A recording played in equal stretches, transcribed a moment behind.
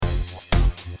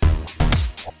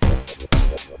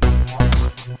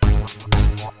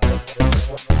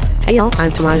Hey y'all,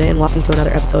 I'm Tamaja and welcome to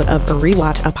another episode of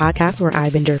Rewatch, a podcast where I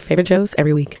binge your favorite shows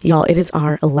every week. Y'all, it is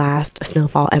our last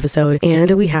Snowfall episode and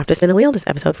we have to spin a wheel this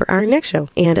episode for our next show.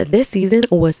 And this season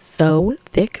was so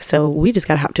thick, so we just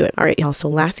gotta hop to it. Alright y'all, so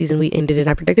last season we ended it.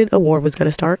 I predicted a war was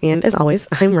gonna start, and as always,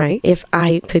 I'm right. If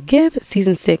I could give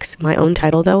season 6 my own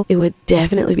title though, it would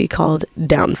definitely be called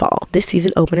Downfall. This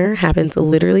season opener happens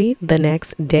literally the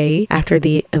next day after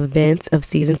the events of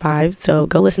season 5, so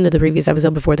go listen to the previous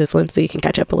episode before this one so you can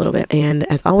catch up a little bit.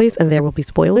 And as always, there will be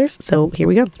spoilers, so here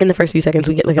we go. In the first few seconds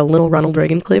we get like a little Ronald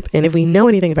Reagan clip, and if we know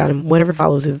anything about him, whatever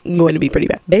follows is going to be pretty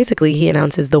bad. Basically, he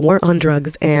announces the war on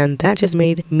drugs, and that just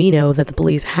made me know that the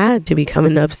police had to be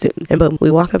coming up soon. And boom,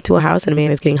 we walk up to a house and a man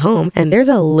is getting home, and there's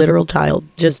a literal child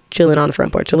just chilling on the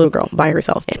front porch, a little girl by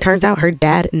herself. It turns out her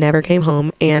dad never came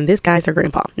home, and this guy's her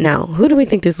grandpa. Now, who do we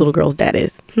think this little girl's dad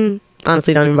is?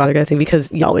 Honestly, don't even bother guessing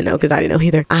because y'all would know, because I didn't know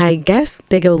either. I guess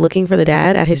they go looking for the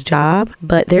dad at his job,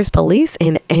 but there's police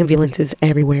and ambulances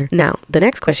everywhere. Now, the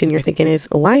next question you're thinking is,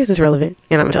 why is this relevant?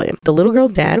 And I'm gonna tell you. The little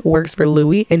girl's dad works for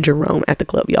Louie and Jerome at the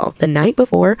club, y'all. The night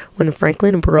before, when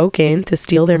Franklin broke in to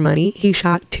steal their money, he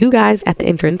shot 2 guys at the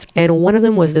entrance, and one of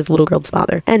them was this little girl's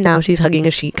father. And now she's hugging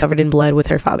a sheet covered in blood with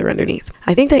her father underneath.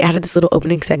 I think they added this little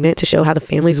opening segment to show how the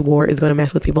family's war is going to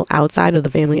mess with people outside of the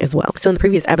family as well. So in the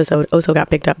previous episode, Oso got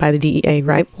picked up by the DEA,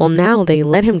 right? Well, now they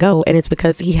let him go, and it's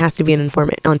because he has to be an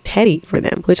informant on Teddy for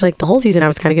them, which like the whole season I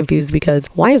was kind of confused because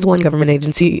why is one government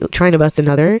agency trying to bust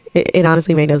another? It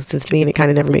honestly made no sense to me, and it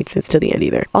kind of never made sense to the end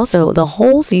either. Also, the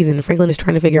whole season Franklin is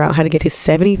trying to figure out how to get his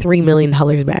 $73 million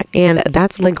back, and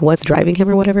that's like what's driving him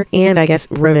or whatever, and I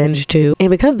guess revenge too. And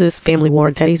because this family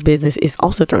war, Teddy's business is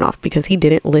also thrown off because he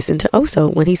didn't listen to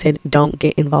Oso when he said don't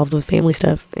get involved with family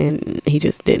stuff, and he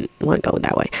just didn't want to go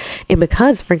that way. And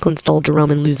because Franklin stole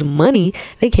Jerome and lose money,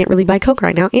 they can't really buy coke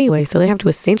right now anyway, so they have to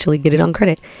essentially get it on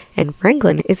credit. And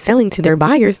Franklin is selling to their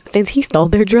buyers since he stole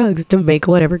their drugs to make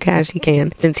whatever cash he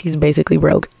can, since he's basically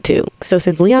broke too. So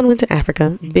since Leon went to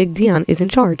Africa, Big Dion is in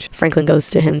charge. Franklin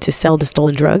goes to him to sell the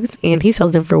stolen drugs, and he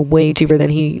sells them for way cheaper than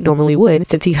he normally would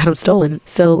since he got them stolen.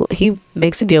 So he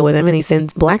makes a deal with him, and he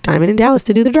sends Black Diamond and Dallas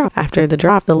to do the drop. After the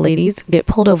drop, the ladies get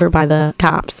pulled over by the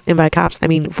cops, and by cops I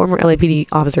mean former LAPD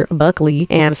officer Buckley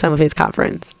and some of his cop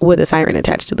friends with a siren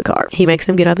attached to the car. He makes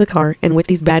them get out of the car, and with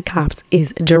these bad cops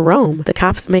is Jerome. The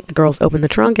cops make the girls open the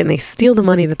trunk, and they steal the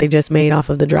money that they just made off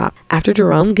of the drop. After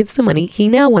Jerome gets the money, he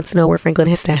now wants to know where Franklin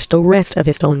has stashed the rest of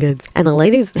his stolen goods, and the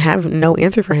ladies have no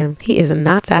answer for him. He is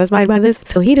not satisfied by this,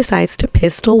 so he decides to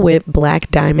pistol whip Black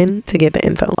Diamond to get the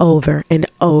info. Over and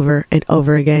over and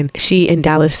over again, she and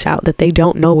Dallas shout that they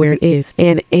don't know where it is,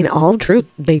 and in all truth,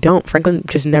 they don't. Franklin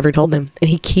just never told them, and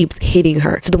he keeps hitting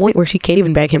her to the point where she can't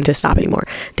even beg him to stop anymore.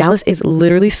 Dallas is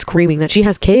literally screaming that she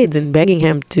has kids and begging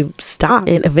him to stop,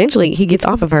 and eventually he gets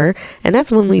off of her, and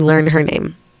that's when we learn her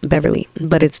name, Beverly,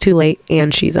 but it's too late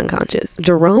and she's unconscious.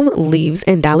 Jerome leaves,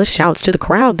 and Dallas shouts to the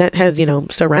crowd that has,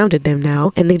 surrounded them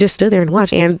now, and they just stood there and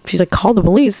watched, and she's like, call the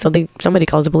police. So somebody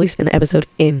calls the police, and the episode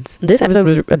ends. This episode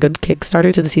was a good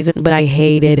kickstarter to the season, but I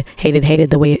hated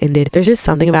the way it ended. There's just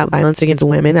something about violence against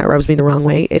women that rubs me the wrong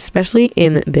way, especially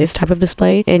in this type of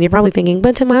display. And you're probably thinking,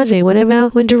 but Tamaje, what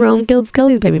about when Jerome killed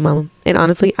Scully's baby mama? And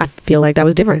honestly, I feel like that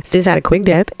was different. Sis had a quick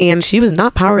death, and she was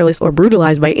not powerless or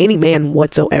brutalized by any man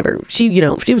whatsoever. She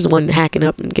was the one hacking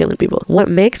up and killing people. What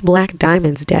makes Black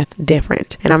Diamond's death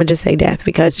different, and I'm gonna just say death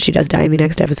because she does die in the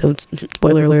next episode,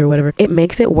 spoiler alert or whatever, it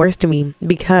makes it worse to me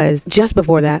because just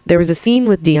before that, there was a scene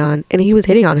with Dion, and he was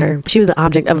hitting on her. She was the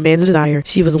object of a man's desire.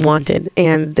 She was wanted,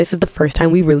 and this is the first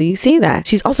time we really see that.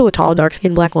 She's also a tall,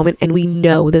 dark-skinned Black woman, and we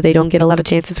know that they don't get a lot of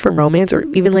chances for romance or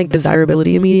even like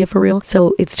desirability in media for real,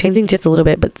 so it's changing just a little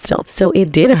bit, but still. So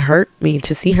it did hurt me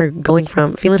to see her going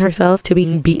from feeling herself to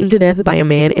being beaten to death by a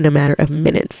man in a matter of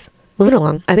minutes. Moving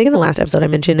along, I think in the last episode I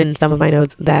mentioned in some of my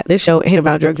notes that this show ain't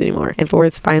about drugs anymore. And for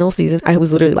its final season, I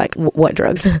was literally like, what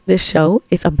drugs? This show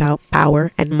is about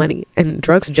power and money, and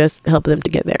drugs just help them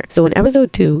to get there. So in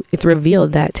episode 2, it's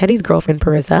revealed that Teddy's girlfriend,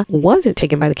 Parissa, wasn't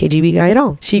taken by the KGB guy at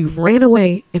all. She ran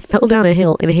away and fell down a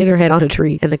hill and hit her head on a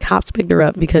tree, and the cops picked her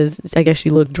up because I guess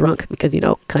she looked drunk because,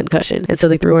 concussion. And so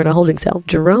they threw her in a holding cell.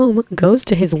 Jerome goes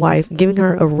to his wife, giving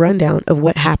her a rundown of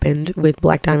what happened with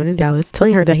Black Diamond and Dallas,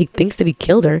 telling her that he thinks that he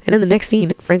killed her, and then the next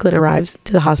scene, Franklin arrives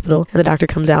to the hospital, and the doctor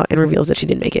comes out and reveals that she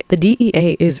didn't make it. The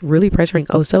DEA is really pressuring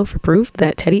Oso for proof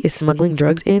that Teddy is smuggling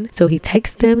drugs in, so he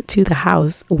takes them to the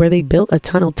house where they built a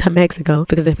tunnel to Mexico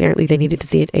because apparently they needed to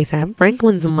see it ASAP.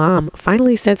 Franklin's mom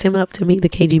finally sets him up to meet the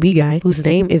KGB guy, whose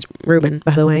name is Ruben,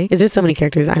 by the way. It's just so many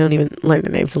characters, I don't even learn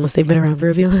their names unless they've been around for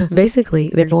a few.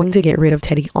 Basically, they're going to get rid of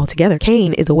Teddy altogether.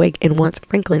 Kane is awake and wants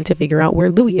Franklin to figure out where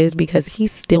Louie is because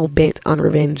he's still bent on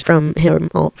revenge from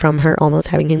her almost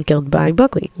having him killed killed by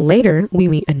Buckley. Later, we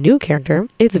meet a new character.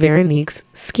 It's Veronique's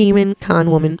scheming con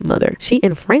woman mother. She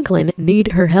and Franklin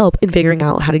need her help in figuring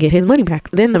out how to get his money back.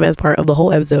 Then the best part of the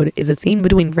whole episode is a scene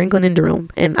between Franklin and Jerome.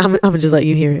 And I'm gonna just let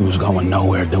you hear it. He was going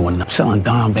nowhere doing nothing. Selling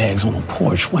dime bags on a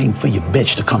porch, waiting for your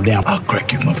bitch to come down. I'll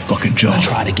crack your motherfucking jaw. I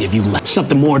try to give you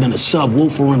something more than a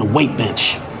subwoofer and a weight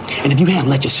bench. And if you hadn't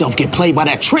let yourself get played by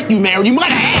that trick you married, you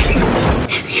might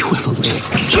have. You ever live?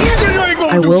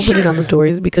 I will put it on the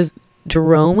stories because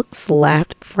Jerome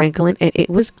slapped Franklin and it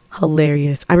was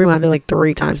hilarious. I rewinded like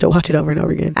 3 times to watch it over and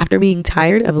over again. After being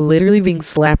tired of literally being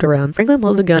slapped around, Franklin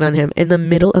pulls a gun on him in the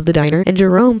middle of the diner and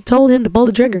Jerome told him to pull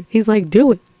the trigger. He's like,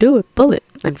 do it, pull it.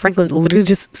 And Franklin literally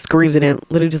just screams at him,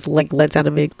 literally just like lets out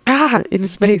a big in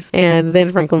his face. And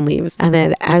then Franklin leaves. And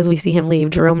then as we see him leave,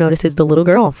 Jerome notices the little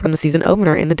girl from the season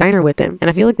opener in the diner with him. And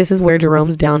I feel like this is where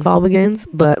Jerome's downfall begins,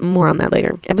 but more on that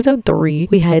later. Episode 3,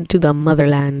 we head to the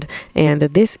motherland. And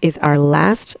this is our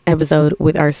last episode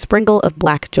with our sprinkle of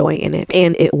black joy in it.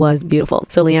 And it was beautiful.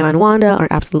 So Leanna and Wanda are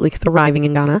absolutely thriving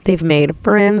in Ghana. They've made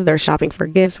friends. They're shopping for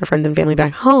gifts for friends and family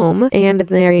back home. And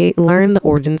they learn the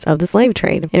origins of the slave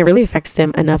trade. And it really affects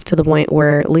them enough to the point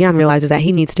where Leon realizes that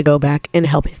he needs to go back and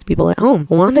help his people at home.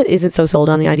 Wanda isn't so sold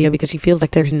on the idea because she feels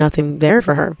like there's nothing there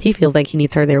for her. He feels like he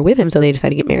needs her there with him, so they decide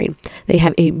to get married. They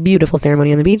have a beautiful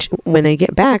ceremony on the beach. When they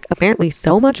get back, apparently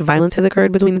so much violence has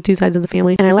occurred between the two sides of the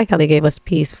family, and I like how they gave us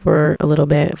peace for a little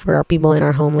bit for our people in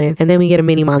our homeland, and then we get a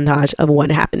mini montage of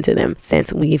what happened to them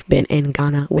since we've been in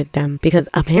Ghana with them, because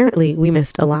apparently we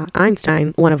missed a lot.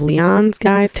 Einstein, one of Leon's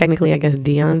guys, technically I guess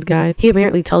Dion's guys, he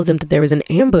apparently tells them that there was an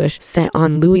ambush set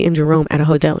on Louis and Jerome at a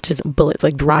hotel, just bullets,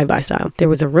 like drive-by style. There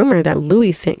was a rumor that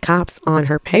Louis sent cops on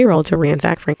her payroll to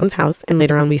ransack Franklin's house, and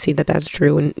later on we see that that's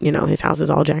true, and you know, his house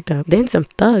is all jacked up. Then some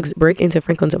thugs break into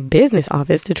Franklin's business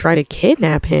office to try to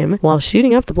kidnap him while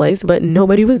shooting up the place, but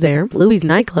nobody was there. Louis'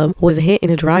 nightclub was hit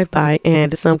in a drive-by,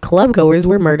 and some club goers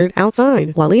were murdered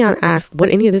outside. While Leon asked what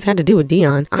any of this had to do with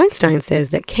Dion, Einstein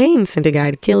says that Kane sent a guy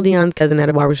to kill Dion's cousin at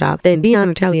a barbershop. Then Dion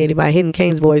retaliated by hitting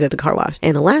Kane's boys at the car wash.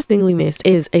 And the last thing we missed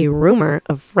is a rumor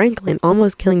of Franklin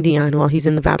almost killing Dion while he's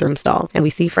in the bathroom stall. And we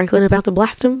see Franklin about to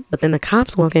blast him, but then the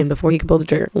cops walk in before he can pull the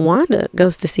trigger. Wanda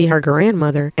goes to see her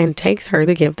grandmother and takes her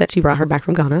the gift that she brought her back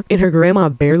from Ghana, and her grandma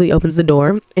barely opens the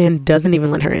door and doesn't even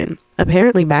let her in.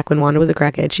 Apparently, back when Wanda was a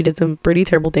crackhead, she did some pretty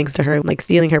terrible things to her, like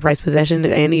stealing her prized possessions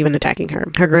and even attacking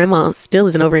her. Her grandma still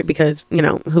isn't over it because, you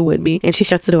know, who would be? And she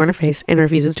shuts the door in her face and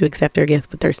refuses to accept her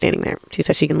gift, but they're standing there. She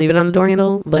says she can leave it on the door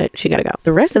handle, but she gotta go.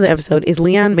 The rest of the episode is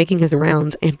Leon making his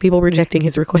rounds and people rejecting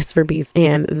his requests for peace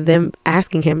and them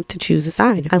asking him to choose a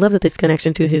side. I love that this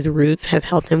connection to his roots has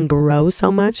helped him grow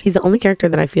so much. He's the only character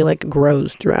that I feel like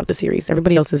grows throughout the series.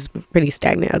 Everybody else is pretty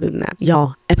stagnant other than that.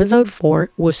 Y'all, episode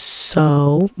 4 was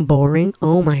so boring.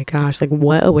 Oh my gosh, like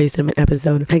what a waste of an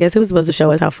episode. I guess it was supposed to show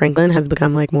us how Franklin has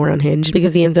become like more unhinged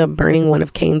because he ends up burning one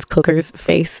of Kane's cooker's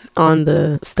face on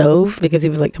the stove because he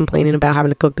was like complaining about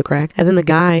having to cook the crack. And then the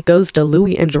guy goes to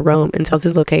Louis and Jerome and tells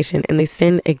his location, and they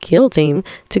send a kill team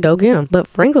to go get him. But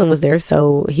Franklin was there,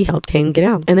 so he helped Kane get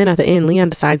out. And then at the end, Leon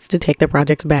decides to take their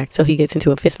projects back. So he gets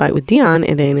into a fist fight with Dion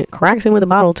and then cracks him with a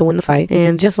bottle to win the fight.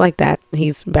 And just like that,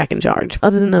 he's back in charge.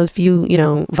 Other than those few, you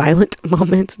know, violent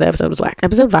moments, the episode was whack.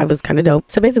 Episode 5 was kind of dope.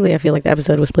 So basically, I feel like the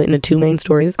episode was split into 2 main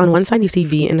stories. On one side, you see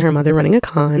V and her mother running a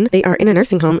con. They are in a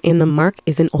nursing home, and the mark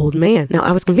is an old man. Now,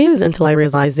 I was confused until I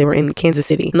realized they were in Kansas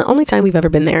City. And the only time we've ever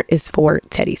been there is for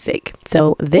Teddy's sake.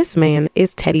 So this man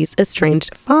is Teddy's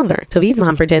estranged father. So V's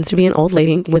mom pretends to be an old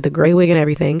lady with a gray wig and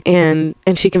everything, and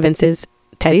she convinces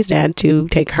Teddy's dad to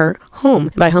take her home.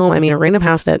 And by home, I mean a random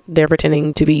house that they're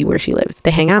pretending to be where she lives. They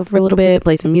hang out for a little bit,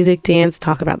 play some music, dance,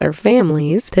 talk about their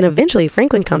families. Then eventually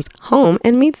Franklin comes home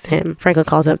and meets him. Franklin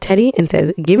calls up Teddy and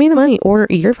says, "Give me the money or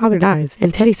your father dies."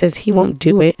 And Teddy says he won't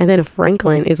do it. And then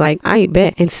Franklin is like, "I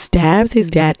bet," and stabs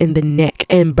his dad in the neck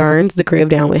and burns the crib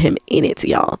down with him in it,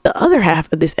 y'all. The other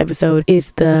half of this episode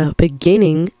is the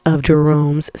beginning of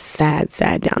Jerome's sad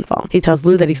downfall. He tells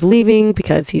Lou that he's leaving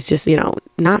because he's just, you know,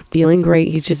 not feeling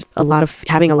great. He's just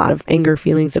having a lot of anger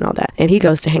feelings and all that. And he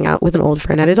goes to hang out with an old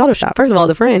friend at his auto shop. First of all,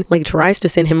 the friend like tries to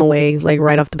send him away like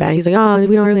right off the bat. He's like, "Oh,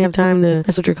 we don't really have time to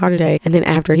mess with your car today." And then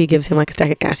after he gives him like a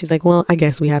stack of cash, he's like, "Well, I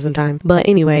guess we have some time." But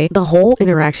anyway, the whole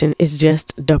interaction is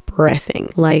just depressing.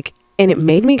 Like, And it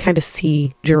made me kind of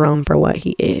see Jerome for what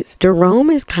he is. Jerome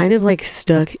is kind of like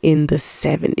stuck in the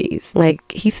 70s.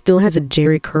 Like, he still has a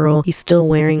jerry curl. He's still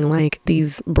wearing like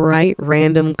these bright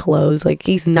random clothes. Like,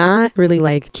 he's not really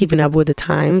like keeping up with the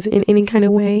times in any kind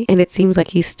of way. And it seems like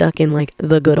he's stuck in like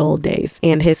the good old days.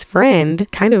 And his friend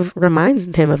kind of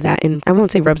reminds him of that. And I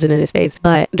won't say rubs it in his face,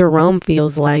 but Jerome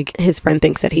feels like his friend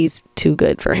thinks that he's too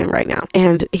good for him right now.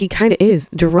 And he kind of is.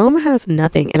 Jerome has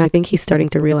nothing. And I think he's starting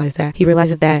to realize that. He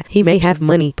realizes that he may have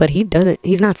money, but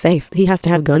he's not safe. He has to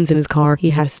have guns in his car.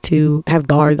 He has to have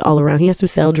guards all around. He has to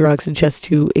sell drugs just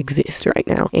to exist right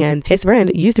now. And his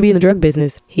friend used to be in the drug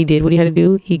business. He did what he had to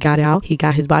do. He got out. He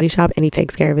got his body shop and he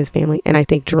takes care of his family. And I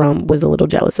think Jerome was a little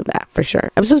jealous of that for sure.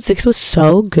 Episode 6 was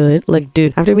so good. Like,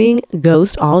 dude, after being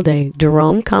ghost all day,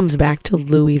 Jerome comes back to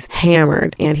Louis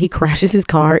hammered and he crashes his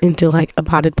car into like a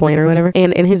potted plant or whatever.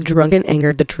 And in his drunken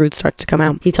anger, the truth starts to come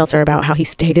out. He tells her about how he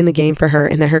stayed in the game for her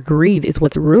and that her greed is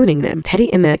what's ruining them.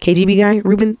 Teddy and the KGB guy,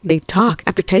 Ruben, they talk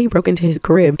after Teddy broke into his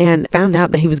crib and found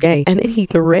out that he was gay. And then he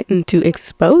threatened to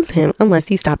expose him unless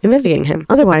he stopped investigating him.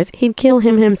 Otherwise, he'd kill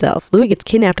him himself. Louis gets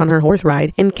kidnapped on her horse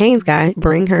ride and Kane's guy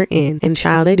bring her in. And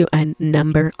child, they do a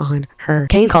number on her.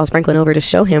 Kane calls Franklin over to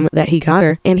show him that he got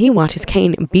her and he watches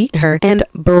Kane beat her and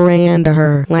brand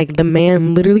her. Like, the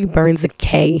man literally burns a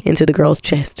K into the girl's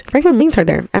chest. Franklin leaves her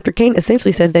there after Kane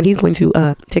essentially says that he's going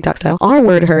to, TikTok style,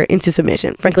 R-word her into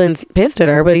submission. Franklin's pissed at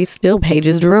her, but he still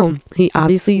pages Jerome. He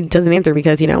obviously doesn't answer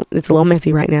because, you know, it's a little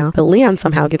messy right now. But Leon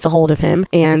somehow gets a hold of him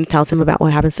and tells him about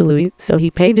what happens to Louis. So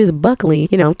he pages Buckley,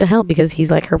 you know, to help because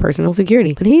he's like her personal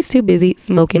security. But he's too busy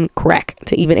smoking crack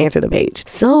to even answer the page.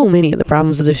 So many of the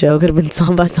problems of the show could have been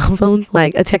solved by cell phones.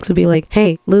 Like, a text would be like,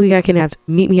 hey, Louis got kidnapped.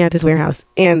 Meet me at this warehouse.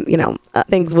 And, you know,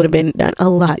 things would have been done a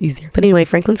lot easier. But anyway,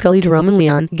 Franklin, Scully, Jerome, and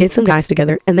Leon get some guys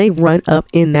together and they run up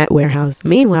in that warehouse.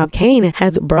 Meanwhile, Kane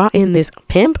has brought in this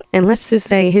pimp, and let's just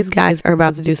say his guys are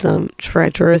about to do some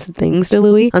treacherous things to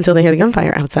Louis until they hear the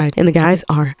gunfire outside. And the guys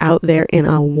are out there in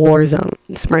a war zone,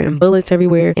 spraying bullets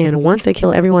everywhere. And once they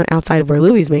kill everyone outside of where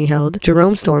Louis is being held,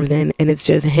 Jerome storms in, and it's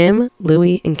just him,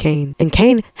 Louis, and Kane. And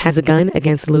Kane has a gun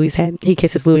against Louis' head. He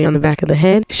kisses Louis on the back of the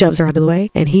head, shoves her out of the way,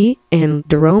 and he and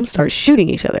Jerome start shooting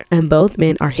each other. And both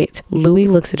men are hit. Louis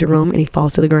looks at Jerome and he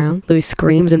falls to the ground. Louis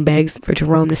screams and begs for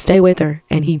Jerome to stay with her,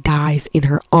 and he dies in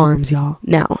her arms, y'all.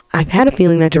 Now, I've had a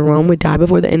feeling that Jerome would die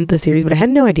before the end of the series, but I had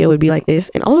no idea it would be like this.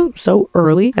 And although so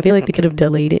early, I feel like they could have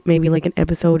delayed it, maybe like an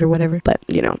episode or whatever. But,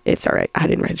 you know, it's all right. I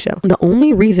didn't write the show. The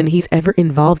only reason he's ever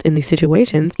involved in these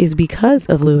situations is because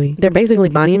of Louis. They're basically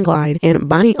Bonnie and Clyde, and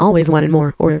Bonnie always wanted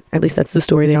more, or at least that's the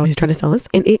story they always try to sell us.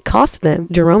 And it cost them.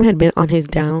 Jerome had been on his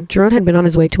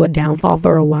way to a downfall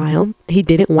for a while. He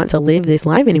didn't want to live this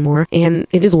life anymore, and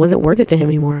it just wasn't worth it to him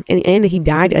anymore. And he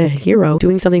died a hero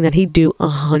doing something that he'd do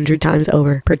 100 times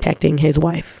over, protecting his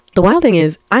wife. The wild thing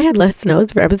is, I had less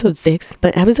notes for episode 6,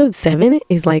 but episode 7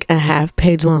 is like a half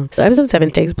page long. So episode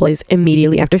 7 takes place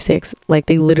immediately after 6. Like,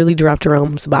 they literally drop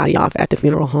Jerome's body off at the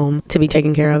funeral home to be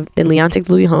taken care of. Then Leon takes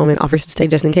Louis home and offers to stay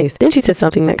just in case. Then she says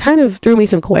something that kind of threw me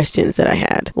some questions that I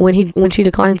had. When she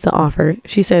declines the offer,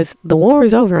 she says, the war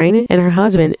is over, ain't it? And her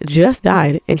husband just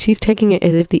died, and she's taking it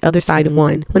as if the other side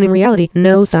won. When in reality,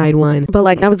 no side won. But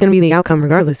like, that was going to be the outcome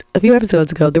regardless. A few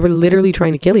episodes ago, they were literally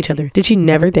trying to kill each other. Did she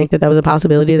never think that that was a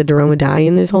possibility that Jerome would die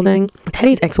in this whole thing?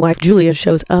 Teddy's ex-wife Julia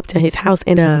shows up to his house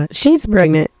and she's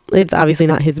pregnant. It's obviously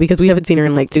not his because we haven't seen her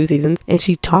in like 2 seasons. And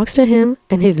she talks to him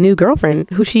and his new girlfriend,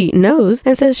 who she knows,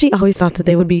 and says she always thought that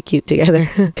they would be cute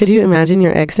together. Could you imagine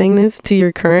your ex saying this to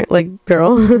your current like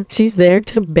girl? She's there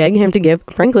to beg him to give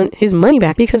Franklin his money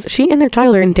back because she and their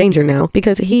child are in danger now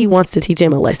because he wants to teach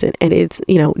him a lesson, and it's,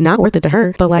 you know, not worth it to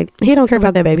her. But like, he don't care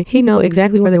about that baby. He know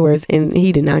exactly where they were, and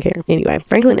he did not care. Anyway,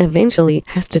 Franklin eventually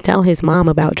has to tell his mom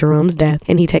about Jerome's death,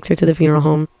 and he takes her to the funeral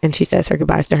home, and she says her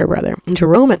goodbyes to her brother. And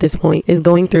Jerome at this point is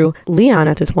going through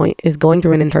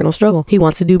an internal struggle. He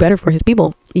wants to do better for his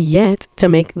people. Yet, to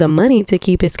make the money to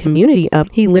keep his community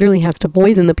up, he literally has to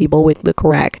poison the people with the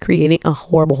crack, creating a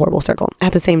horrible, horrible circle.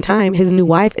 At the same time, his new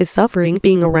wife is suffering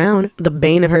being around the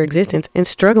bane of her existence and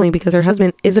struggling because her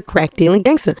husband is a crack-dealing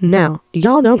gangster. Now,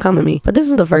 y'all don't come at me, but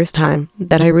this is the first time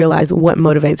that I realized what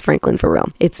motivates Franklin for real.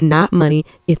 It's not money.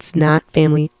 It's not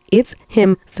family. It's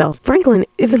himself. Franklin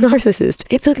is a narcissist.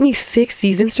 It took me 6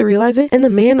 seasons to realize it, and the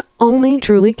man only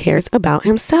truly cares about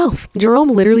himself. Jerome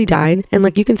literally died, and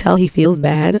like, you can tell he feels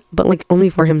bad, but like, only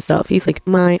for himself. He's like,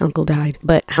 my uncle died,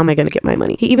 but how am I gonna get my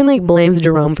money? He even like blames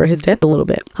Jerome for his death a little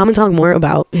bit. I'm gonna talk more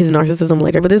about his narcissism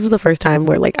later, but this was the first time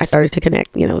where like I started to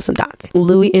connect, you know, some dots.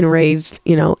 Louis, enraged,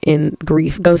 you know, in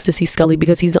grief, goes to see Scully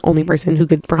because he's the only person who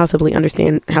could possibly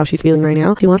understand how she's feeling right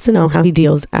now. He wants to know how he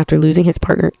deals after losing his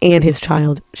partner and his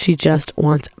child. She just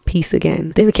wants peace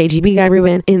again. Then the KGB guy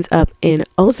Ruben ends up in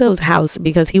Oso's house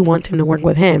because he wants him to work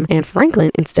with him and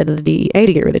Franklin instead of the DEA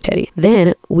to get rid of Teddy.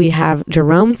 Then we have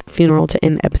Jerome's funeral to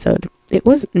end the episode. It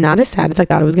was not as sad as I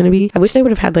thought it was going to be. I wish they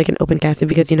would have had like an open casting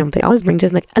because, you know, they always bring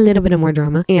just like a little bit of more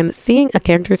drama. And seeing a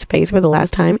character's face for the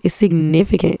last time is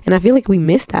significant. And I feel like we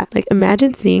missed that. Like,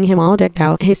 imagine seeing him all decked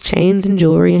out, his chains and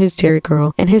jewelry and his jerry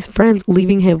curl, and his friends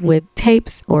leaving him with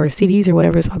tapes or CDs or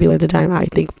whatever was popular at the time. I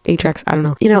think 8-tracks, I don't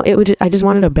know. You know, I just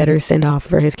wanted a better send off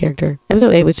for his character.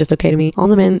 Episode 8 was just okay to me. All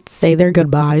the men say their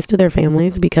goodbyes to their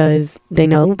families because they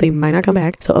know they might not come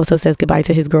back. So Oso says goodbye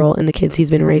to his girl and the kids he's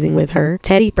been raising with her.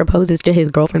 Teddy proposes to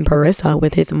his girlfriend Parissa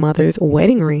with his mother's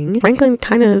wedding ring. Franklin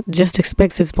kind of just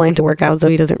expects his plan to work out, so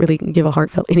he doesn't really give a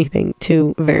heartfelt anything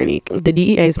to Veronique. The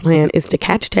DEA's plan is to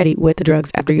catch Teddy with the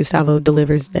drugs after Gustavo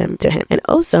delivers them to him. And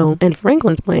Oso and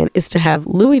Franklin's plan is to have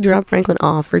Louis drop Franklin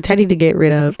off for Teddy to get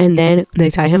rid of, and then they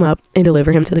tie him up and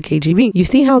deliver him to the KGB. You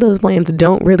see how those plans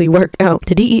don't really work out.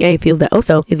 The DEA feels that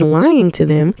Oso is lying to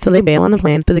them, so they bail on the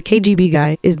plan, but the KGB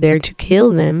guy is there to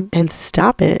kill them and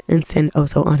stop it and send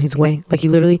Oso on his way. Like, he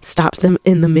literally stops them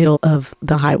in the middle of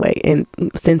the highway and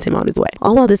sends him on his way.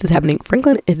 All while this is happening,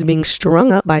 Franklin is being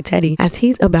strung up by Teddy as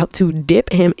he's about to dip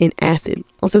him in acid.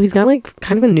 Also, he's got like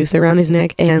kind of a noose around his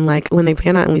neck, and like when they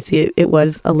pan out and we see it, it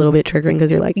was a little bit triggering because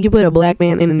you're like, you put a black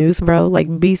man in a noose, bro?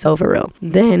 Like, be so for real.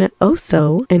 Then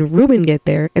Oso and Ruben get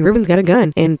there, and Ruben's got a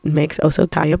gun and makes Oso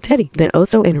tie up Teddy. Then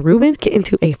Oso and Ruben get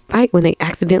into a fight when they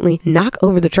accidentally knock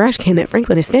over the trash can that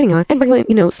Franklin is standing on, and Franklin,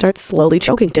 you know, starts slowly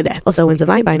choking to death. Oso wins the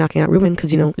fight by knocking out Ruben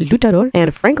because, you know, luchador,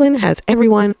 and Franklin has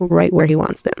everyone right where he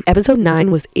wants them. Episode 9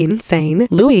 was insane.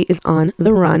 Louis is on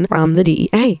the run from the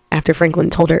DEA after Franklin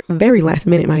told her very last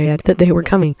minute, my dad, that they were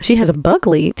coming. She has a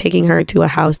Buckley taking her to a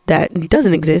house that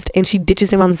doesn't exist, and she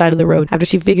ditches him on the side of the road after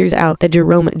she figures out that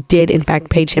Jerome did in fact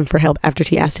page him for help after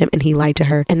she asked him and he lied to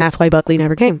her, and that's why Buckley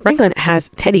never came. Franklin has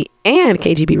Teddy and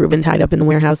KGB Ruben tied up in the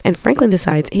warehouse, and Franklin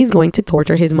decides he's going to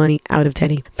torture his money out of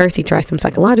Teddy. First he tries some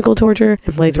psychological torture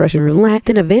and plays Russian roulette,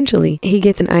 then eventually he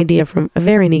gets an idea from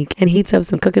Veronique and heats up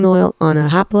some cooking oil on a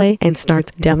hot plate and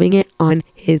starts dumping it on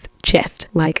his chest,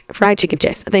 like fried chicken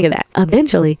chest. Think of that.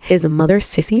 Eventually, his mother,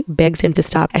 Sissy, begs him to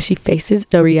stop as she faces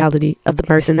the reality of the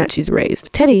person that she's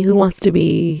raised. Teddy, who wants to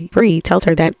be free, tells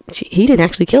her that he didn't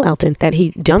actually kill Elton, that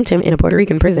he dumped him in a Puerto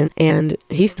Rican prison, and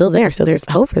he's still there, so there's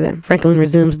hope for them. Franklin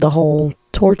resumes the whole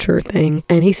torture thing,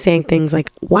 and he's saying things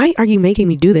like, why are you making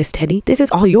me do this, Teddy? This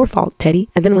is all your fault, Teddy.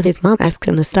 And then when his mom asks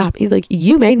him to stop, he's like,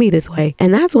 you made me this way.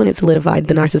 And that's when it solidified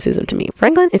the narcissism to me.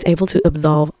 Franklin is able to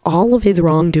absolve all of his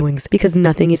wrongdoings because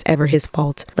nothing is ever his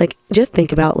fault. Like, just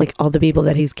think about like all the people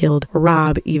that he's killed.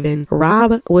 Rob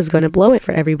was gonna blow it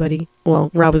for everybody.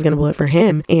 Well, Rob was gonna blow it for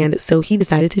him, and so he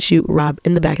decided to shoot Rob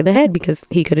in the back of the head because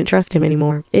he couldn't trust him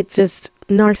anymore. It's just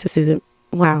narcissism.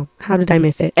 Wow, how did I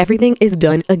miss it? Everything is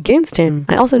done against him.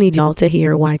 I also need y'all to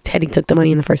hear why Teddy took the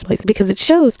money in the first place, because it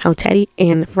shows how Teddy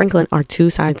and Franklin are two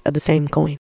sides of the same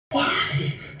coin. Why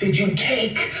did you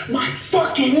take my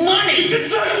fucking money?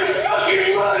 It's not your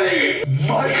fucking money!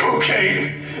 My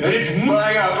cocaine, and it's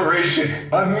my operation.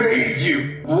 I made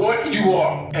you what you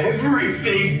are.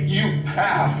 Everything you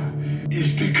have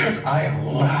is because I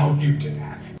allowed you to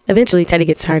have. Eventually, Teddy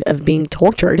gets tired of being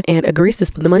tortured and agrees to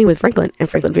split the money with Franklin, and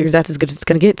Franklin figures that's as good as it's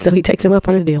gonna get, so he takes him up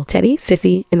on his deal. Teddy,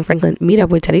 Sissy, and Franklin meet up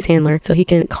with Teddy's handler so he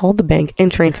can call the bank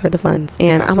and transfer the funds.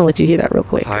 And I'm gonna let you hear that real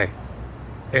quick. Hi.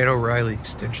 Ed O'Reilly,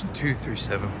 extension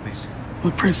 237, please.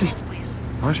 What prison? Please.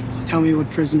 What? Tell me what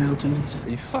prison Elton is in. Are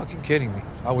you fucking kidding me?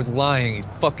 I was lying. He's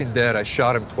fucking dead. I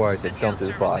shot him twice. I dumped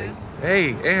his body.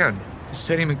 Hey, Ann. It's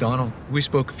Teddy McDonald. We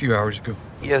spoke a few hours ago.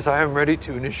 Yes, I am ready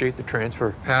to initiate the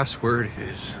transfer. Password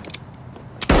is...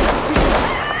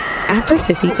 After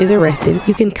Sissy is arrested,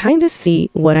 you can kind of see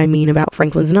what I mean about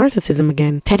Franklin's narcissism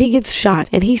again. Teddy gets shot,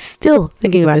 and he's still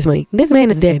thinking about his money. This man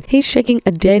is dead. He's shaking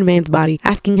a dead man's body,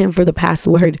 asking him for the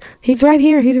password. He's right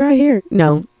here. He's right here.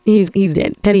 No, he's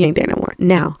dead. Teddy ain't there no more.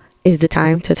 Now is the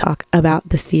time to talk about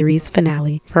the series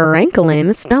finale.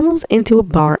 Franklin stumbles into a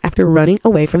bar after running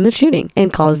away from the shooting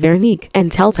and calls Veronique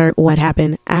and tells her what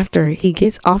happened. After he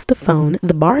gets off the phone,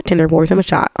 the bartender pours him a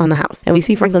shot on the house, and we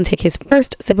see Franklin take his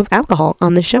first sip of alcohol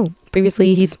on the show.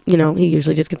 Previously, he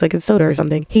usually just gets like a soda or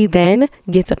something. He then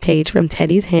gets a page from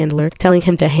Teddy's handler telling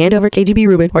him to hand over KGB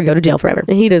Ruben or go to jail forever.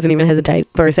 And he doesn't even hesitate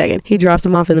for a second. He drops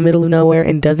him off in the middle of nowhere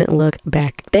and doesn't look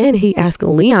back. Then he asks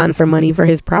Leon for money for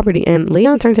his property, and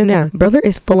Leon turns him down. Brother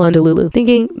is full on Delulu,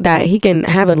 thinking that he can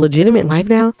have a legitimate life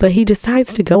now, but he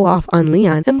decides to go off on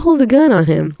Leon and pulls a gun on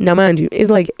him. Now, mind you,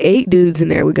 it's like 8 dudes in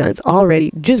there with guns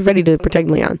already, just ready to protect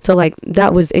Leon. So like,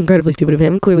 that was incredibly stupid of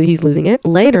him. Clearly, he's losing it.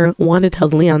 Later, Wanda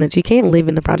tells Leon that she she can't live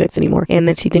in the projects anymore and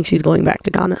that she thinks she's going back to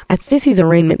Ghana. At Sissy's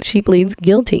arraignment, she pleads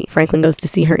guilty. Franklin goes to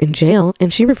see her in jail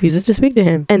and she refuses to speak to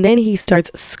him. And then he starts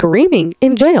screaming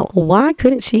in jail. Why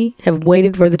couldn't she have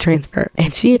waited for the transfer?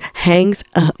 And she hangs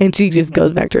up and she just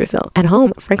goes back to her cell. At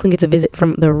home, Franklin gets a visit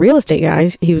from the real estate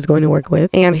guy he was going to work with,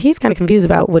 and he's kind of confused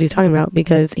about what he's talking about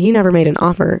because he never made an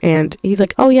offer. And he's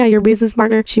like, oh yeah, your business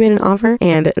partner, she made an offer.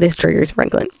 And this triggers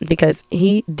Franklin because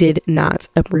he did not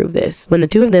approve this. When the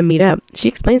two of them meet up, she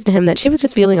explains to him that she was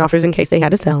just fielding offers in case they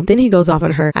had to sell. Then he goes off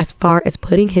on her as far as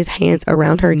putting his hands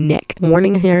around her neck,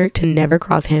 warning her to never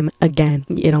cross him again.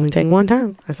 It only takes one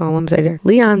time. That's all I'm saying there.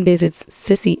 Leon visits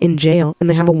Sissy in jail and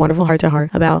they have a wonderful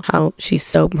heart-to-heart about how she's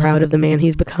so proud of the man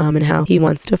he's become and how he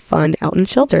wants to fund Alton's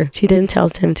shelter. She then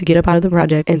tells him to get up out of the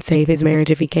project and save his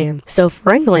marriage if he can. So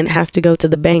Franklin has to go to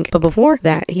the bank, but before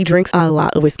that, he drinks a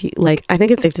lot of whiskey. Like, I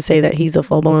think it's safe to say that he's a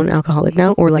full-blown alcoholic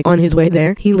now, or like on his way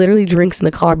there. He literally drinks in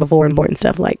the car before important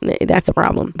stuff. Like, that's a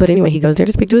problem. But anyway, he goes there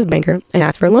to speak to his banker and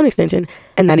ask for a loan extension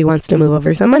and that he wants to move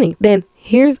over some money. Then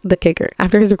here's the kicker.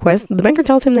 After his request, the banker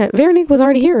tells him that Veronique was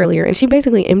already here earlier and she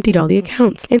basically emptied all the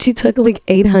accounts and she took like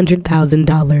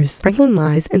 $800,000. Franklin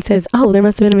lies and says, oh, there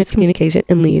must have been a miscommunication,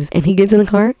 and leaves. And he gets in the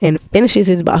car and finishes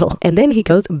his bottle. And then he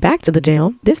goes back to the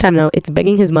jail. This time though, it's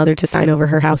begging his mother to sign over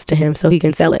her house to him so he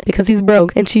can sell it because he's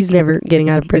broke and she's never getting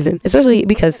out of prison, especially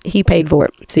because he paid for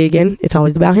it. See, again, it's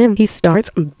always about him. He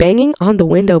starts banging on the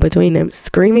window between them,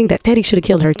 screaming that Teddy should have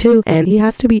killed her too, and he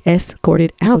has to be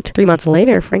escorted out. 3 months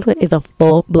later, Franklin is a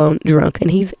full-blown drunk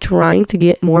and he's trying to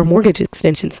get more mortgage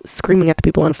extensions, screaming at the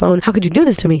people on the phone, how could you do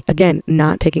this to me? Again,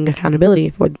 not taking accountability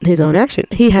for his own action.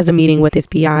 He has a meeting with his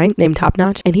PI named Top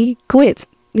Notch and he quits.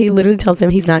 He literally tells him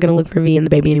he's not going to look for V and the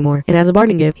baby anymore. And as a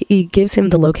parting gift, he gives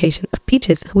him the location of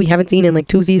Peaches, who we haven't seen in like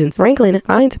 2 seasons. Franklin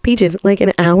finds Peaches like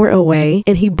an hour away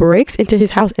and he breaks into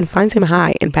his house and finds him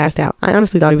high and passed out. I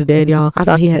honestly thought he was dead, y'all. I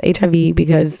thought he had HIV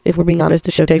because if we're being honest,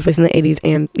 the show takes place in the 80s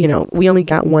and, you know, we only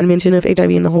got one mention of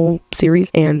HIV in the whole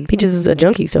series and Peaches is a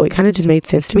junkie. So it kind of just made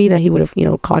sense to me that he would have, you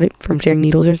know, caught it from sharing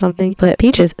needles or something. But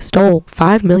Peaches stole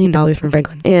 $5 million from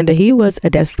Franklin and he was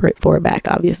desperate for it back,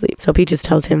 obviously. So Peaches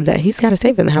tells him that he's got a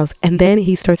safe in the house, and then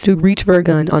he starts to reach for a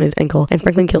gun on his ankle and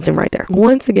Franklin kills him right there.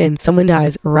 Once again, someone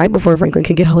dies right before Franklin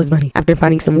can get all his money. After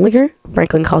finding some liquor,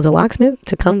 Franklin calls a locksmith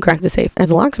to come crack the safe. As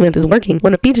the locksmith is working,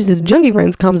 one of Peaches' junkie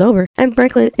friends comes over and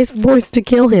Franklin is forced to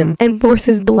kill him and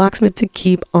forces the locksmith to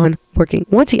keep on working.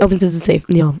 Once he opens the safe,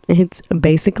 y'all, it's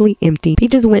basically empty.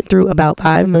 Peaches went through about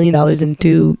 $5 million in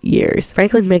 2 years.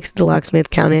 Franklin makes the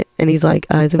locksmith count it and he's like,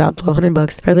 it's about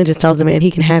 $1,200. Franklin just tells the man he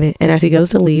can have it, and as he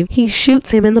goes to leave, he shoots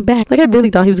him in the back. Like, I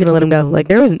really thought he was gonna let him go. Like,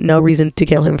 there was no reason to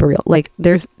kill him for real. Like,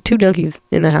 there's 2 junkies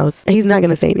in the house and he's not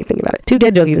gonna say anything about it. 2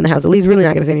 dead junkies in the house, at least really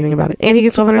not gonna say anything about it, and he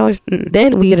gets $1,200.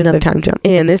 Then we get another time jump,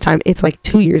 and this time it's like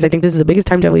 2 years. I think this is the biggest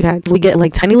time jump we've had. We get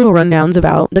like tiny little rundowns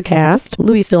about the cast.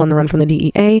 Louie's still on the run from the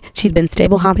DEA. She's been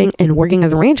stable hopping and working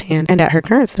as a ranch hand, and at her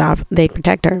current stop they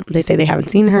protect her. They say they haven't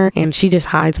seen her and she just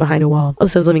hides behind a wall.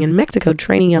 Oso's living in Mexico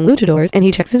training young luchadors, and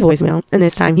he checks his voicemail, and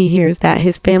this time he hears that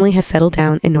his family has settled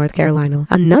down in North Carolina.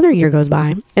 Another year goes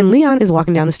by and Leon is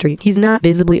walking down the street. He's not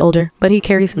visibly older, but he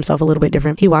carries himself a little bit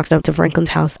different. He walks up to Franklin's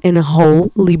house and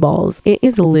holy balls, it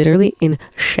is literally in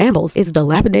shambles. It's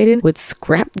dilapidated with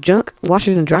scrap junk,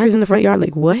 washers and dryers in the front yard.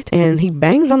 Like, what? And he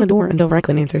bangs on the door until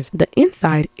Franklin answers. The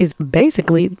inside is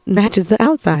basically matches the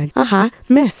outside.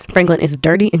 Mess. Franklin is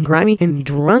dirty and grimy and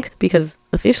drunk because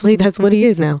officially that's what he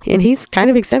is now, and he's kind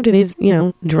of accepted his, you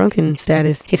know, drunken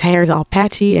status. His hair is all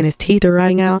patchy and his teeth are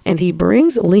rotting out, and he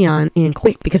brings Leon in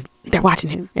quick because they're watching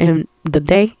him, and the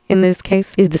they in this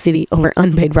case is the city over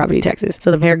unpaid property taxes. So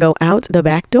the pair go out the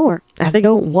back door. As they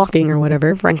go walking or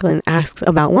whatever, Franklin asks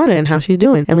about Wanda and how she's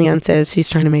doing, and Leon says she's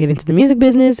trying to make it into the music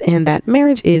business and that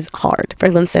marriage is hard.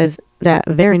 Franklin says that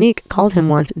Veronique called him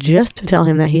once just to tell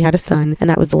him that he had a son, and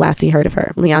that was the last he heard of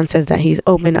her. Leon says that he's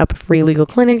opened up a free legal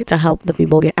clinic to help the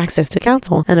people get access to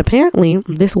counsel, and apparently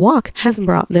this walk has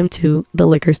brought them to the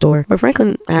liquor store, where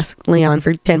Franklin asks Leon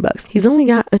for $10. He's only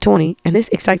got a 20, and this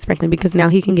excites Franklin because now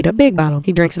he can get a big bottle.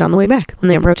 He drinks it on the way back. When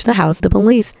they approach the house, the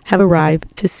police have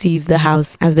arrived to seize the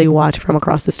house as they watch from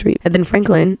across the street. And then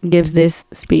Franklin gives this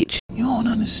speech. You don't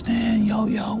understand, yo.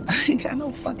 I ain't got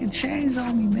no fucking chains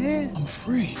on me, man. I'm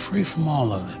free from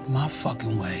all of it. My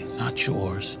fucking way, not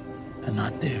yours. and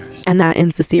not theirs. And that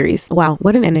ends the series. Wow,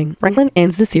 what an ending. Franklin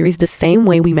ends the series the same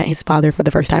way we met his father for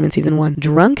the first time in season 1.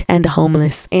 Drunk and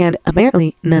homeless. And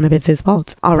apparently none of it's his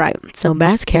fault. Alright, so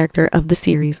best character of the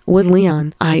series was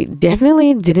Leon. I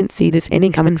definitely didn't see this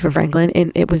ending coming for Franklin,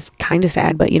 and it was kind of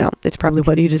sad, but you know, it's probably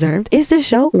what he deserved. Is this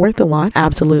show worth the watch?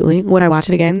 Absolutely. Would I watch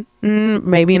it again?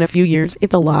 Maybe in a few years.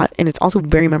 It's a lot, and it's also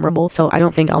very memorable, so I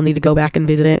don't think I'll need to go back and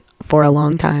visit it for a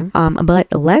long time.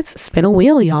 But let's spin a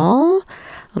wheel, y'all.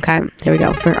 Okay, here we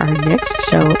go. For our next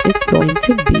show, it's going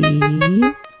to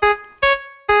be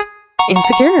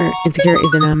Insecure. Insecure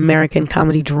is an American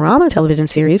comedy drama television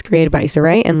series created by Issa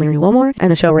Rae and Larry Wilmore,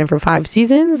 and the show ran for 5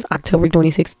 seasons, October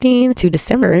 2016 to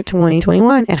December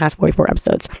 2021, and has 44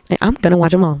 episodes. And I'm gonna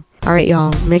watch them all. All right,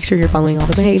 y'all, make sure you're following all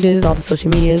the pages, all the social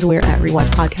medias. We're at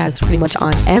Rewatch Podcast pretty much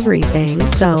on everything.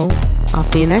 So I'll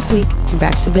see you next week.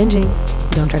 Back to binging.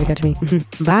 Don't try to catch me.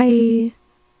 Bye.